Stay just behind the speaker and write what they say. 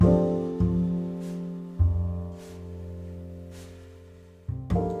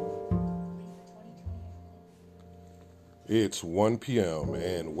It's 1 p.m.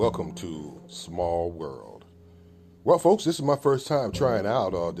 and welcome to Small World. Well, folks, this is my first time trying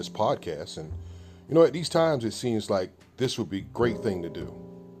out this podcast, and at these times it seems like this would be a great thing to do.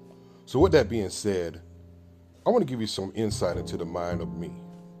 So, with that being said, I want to give you some insight into the mind of me,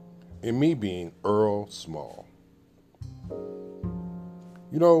 and me being Earl Small.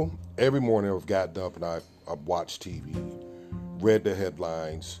 Every morning I've gotten up and I've watched TV, read the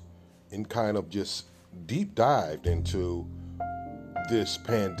headlines, and kind of just deep dived into this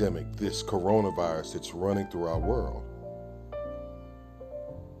pandemic, this coronavirus that's running through our world.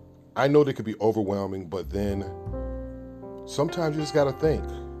 I know they could be overwhelming, but then sometimes you just got to think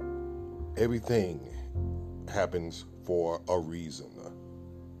everything happens for a reason.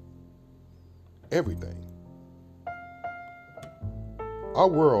 Everything. Our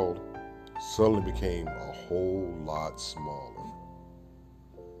world suddenly became a whole lot smaller.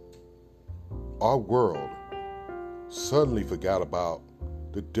 Our world suddenly forgot about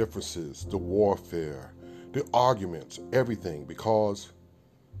the differences, the warfare, the arguments, everything, because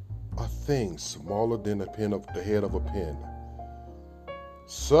a thing smaller than the head of a pin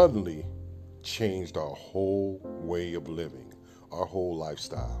suddenly changed our whole way of living, our whole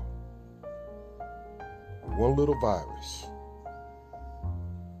lifestyle. One little virus,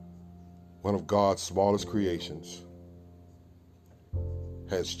 one of God's smallest creations,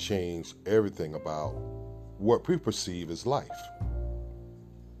 has changed everything about what we perceive as life.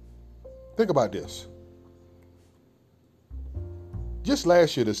 Think about this. Just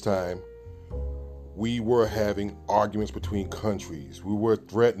last year this time, we were having arguments between countries. We were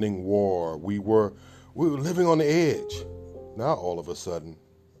threatening war. We were living on the edge. Now all of a sudden,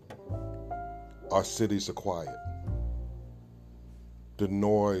 our cities are quiet. The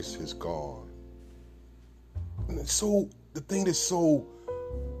noise is gone. And the thing that's so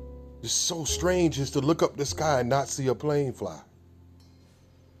strange is to look up the sky and not see a plane fly.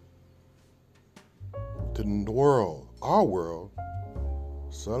 The world, our world,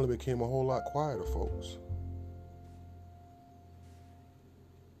 suddenly became a whole lot quieter, folks.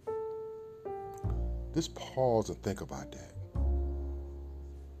 Just pause and think about that.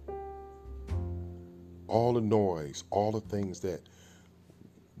 All the noise, all the things that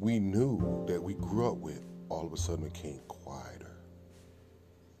we knew, that we grew up with, all of a sudden became quieter.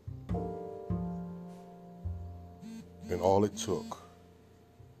 And all it took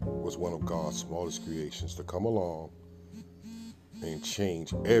was one of God's smallest creations to come along and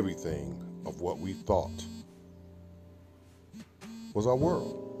change everything of what we thought was our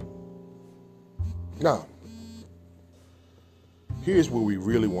world. Now, here's where we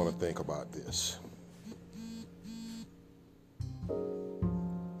really want to think about this.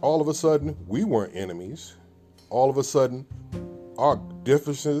 All of a sudden, we weren't enemies. All of a sudden, our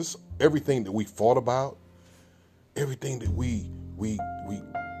differences, everything that we fought about, everything that we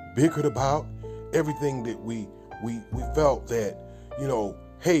bickered about, everything that we felt that,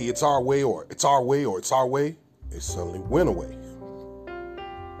 hey, it's our way or it's our way or it's our way, it suddenly went away.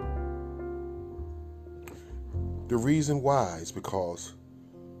 The reason why is because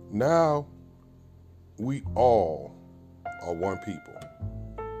now we all are one people.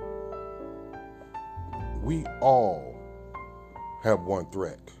 We all have one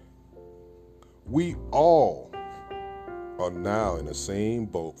threat. We all are now in the same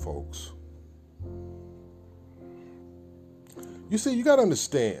boat, folks. You see, you got to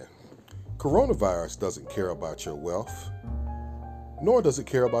understand, coronavirus doesn't care about your wealth, nor does it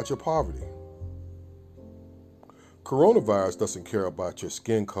care about your poverty. Coronavirus doesn't care about your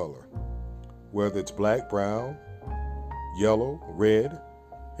skin color, whether it's black, brown, yellow, red,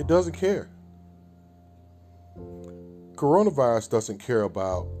 it doesn't care. Coronavirus doesn't care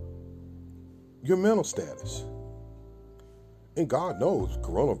about your mental status. And God knows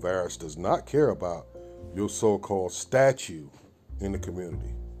coronavirus does not care about your so-called statue in the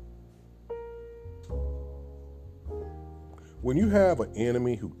community. When you have an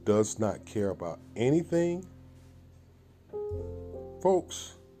enemy who does not care about anything,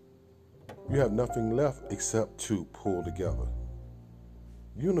 folks, you have nothing left except to pull together.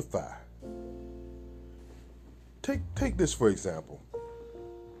 Unify. Take this for example.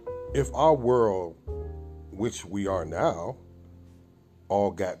 If our world, which we are now,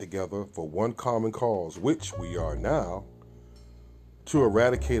 all got together for one common cause, which we are now, to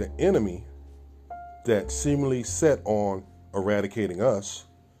eradicate an enemy that seemingly set on eradicating us,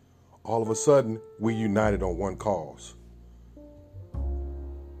 all of a sudden we united on one cause.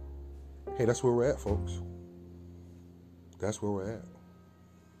 Hey, that's where we're at, folks. That's where we're at.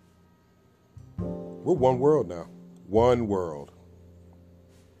 We're one world now. One world.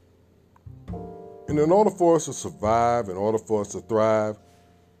 And in order for us to survive, in order for us to thrive,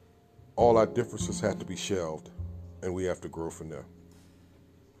 all our differences have to be shelved, and we have to grow from there.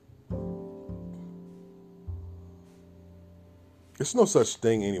 There's no such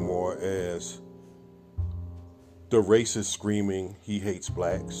thing anymore as the racist screaming he hates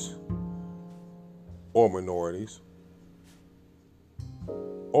blacks or minorities,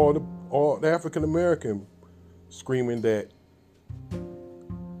 or the African American screaming that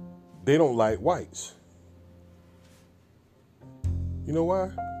they don't like whites. You know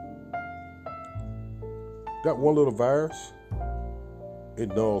why? That one little virus, it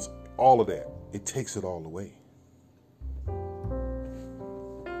knows all of that. It takes it all away.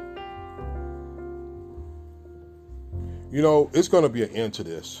 You know, it's going to be an end to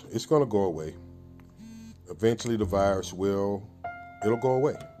this. It's going to go away. Eventually the virus it'll go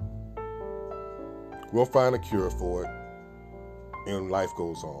away. We'll find a cure for it, and life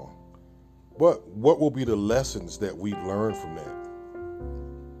goes on. But what will be the lessons that we learn from that?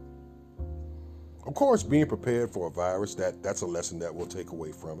 Of course, being prepared for a virus, that's a lesson that we'll take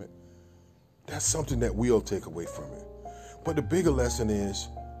away from it. That's something that we'll take away from it. But the bigger lesson is,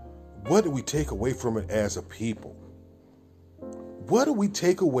 what do we take away from it as a people? What do we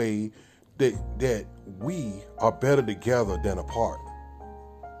take away that we are better together than apart?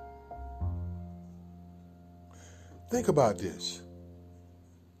 Think about this.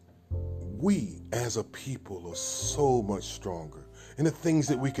 We as a people are so much stronger, and the things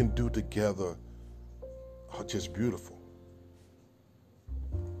that we can do together are just beautiful.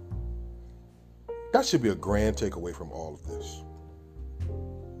 That should be a grand takeaway from all of this.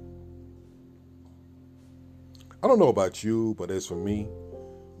 I don't know about you, but as for me,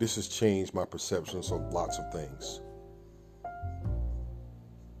 this has changed my perceptions of lots of things.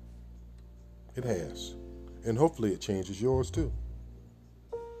 It has. And hopefully it changes yours too.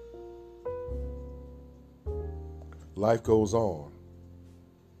 Life goes on.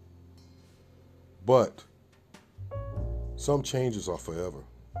 But some changes are forever.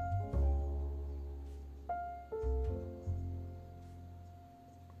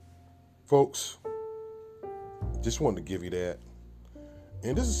 Folks, just wanted to give you that.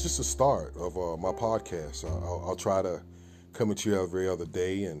 And this is just a start of my podcast. I'll try to come at you every other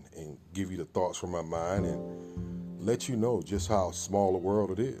day and give you the thoughts from my mind and let you know just how small a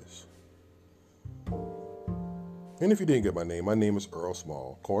world it is. And if you didn't get my name is Earl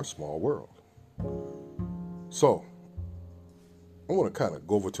Small, of course, Small World. So, I want to kind of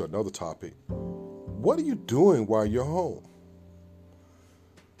go over to another topic. What are you doing while you're home?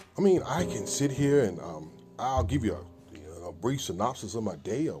 I mean, I can sit here and I'll give you a brief synopsis of my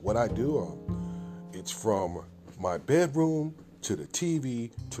day or what I do. It's from my bedroom to the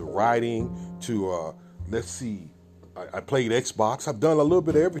TV to writing to, I played Xbox. I've done a little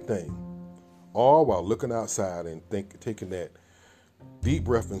bit of everything, all while looking outside and taking that deep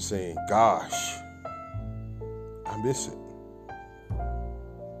breath and saying, gosh, I miss it.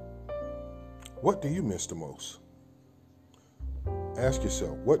 What do you miss the most? Ask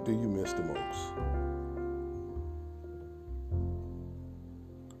yourself, what do you miss the most?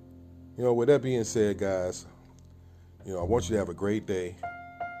 You know, with that being said, guys, I want you to have a great day.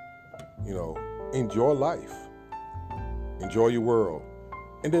 Enjoy life. Enjoy your world.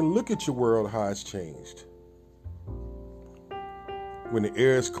 And then look at your world, how it's changed. When the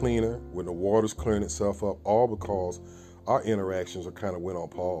air is cleaner, when the water's clearing itself up, all because our interactions are kind of went on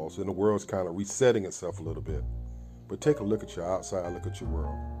pause and the world's kind of resetting itself a little bit. But take a look at your outside, look at your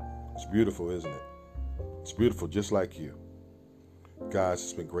world. It's beautiful, isn't it? It's beautiful just like you. Guys,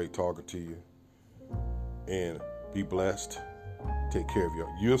 it's been great talking to you. And be blessed. Take care of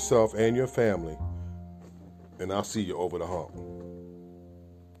yourself and your family. And I'll see you over the hump.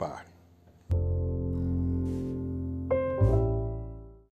 Bye.